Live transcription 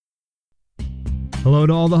Hello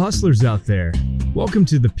to all the hustlers out there. Welcome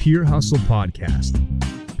to the Pure Hustle Podcast.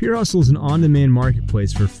 Pure Hustle is an on-demand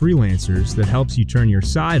marketplace for freelancers that helps you turn your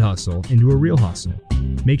side hustle into a real hustle.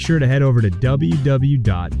 Make sure to head over to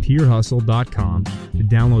www.purehustle.com to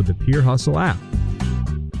download the Pure Hustle app.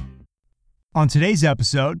 On today's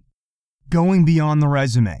episode, going beyond the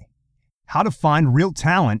resume, how to find real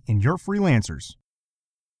talent in your freelancers.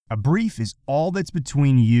 A brief is all that's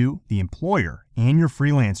between you, the employer, and your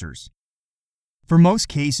freelancers. For most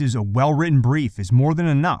cases, a well-written brief is more than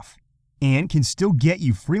enough and can still get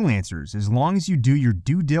you freelancers as long as you do your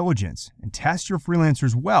due diligence and test your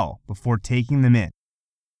freelancers well before taking them in.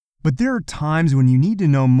 But there are times when you need to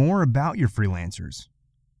know more about your freelancers.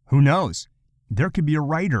 Who knows? There could be a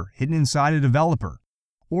writer hidden inside a developer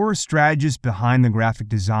or a strategist behind the graphic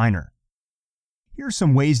designer. Here are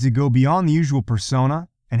some ways to go beyond the usual persona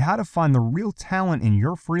and how to find the real talent in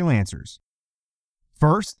your freelancers.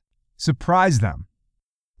 First, surprise them.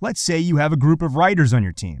 Let's say you have a group of writers on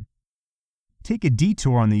your team. Take a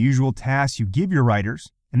detour on the usual tasks you give your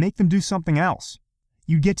writers and make them do something else.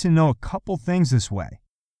 You get to know a couple things this way.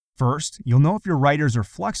 First, you'll know if your writers are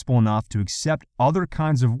flexible enough to accept other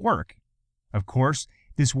kinds of work. Of course,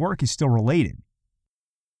 this work is still related.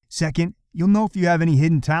 Second, you'll know if you have any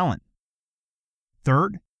hidden talent.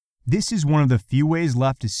 Third, this is one of the few ways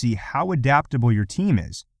left to see how adaptable your team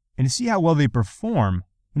is and to see how well they perform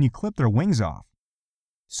when you clip their wings off.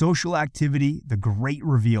 Social activity, the great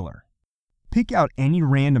revealer. Pick out any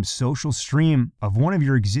random social stream of one of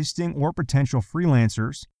your existing or potential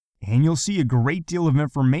freelancers, and you'll see a great deal of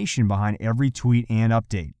information behind every tweet and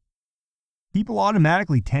update. People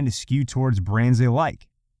automatically tend to skew towards brands they like,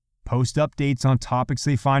 post updates on topics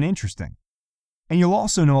they find interesting, and you'll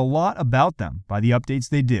also know a lot about them by the updates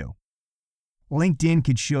they do. LinkedIn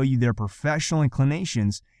could show you their professional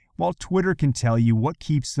inclinations, while Twitter can tell you what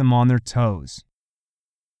keeps them on their toes.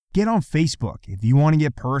 Get on Facebook if you want to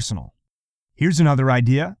get personal. Here's another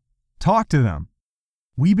idea. Talk to them.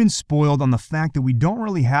 We've been spoiled on the fact that we don't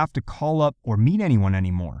really have to call up or meet anyone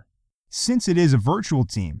anymore. Since it is a virtual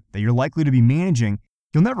team that you're likely to be managing,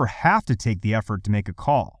 you'll never have to take the effort to make a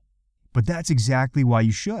call. But that's exactly why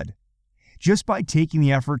you should. Just by taking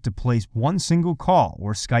the effort to place one single call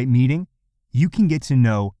or Skype meeting, you can get to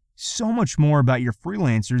know so much more about your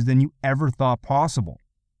freelancers than you ever thought possible.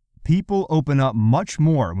 People open up much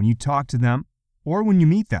more when you talk to them or when you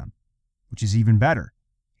meet them, which is even better.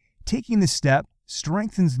 Taking this step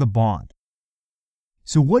strengthens the bond.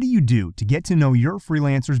 So what do you do to get to know your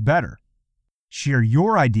freelancers better? Share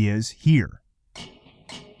your ideas here.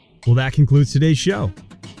 Well, that concludes today's show.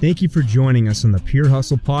 Thank you for joining us on the Pure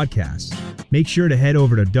Hustle Podcast. Make sure to head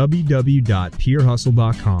over to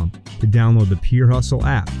www.purehustle.com to download the Pure Hustle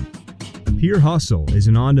app. Pure Hustle is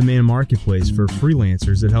an on-demand marketplace for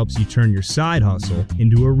freelancers that helps you turn your side hustle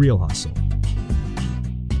into a real hustle.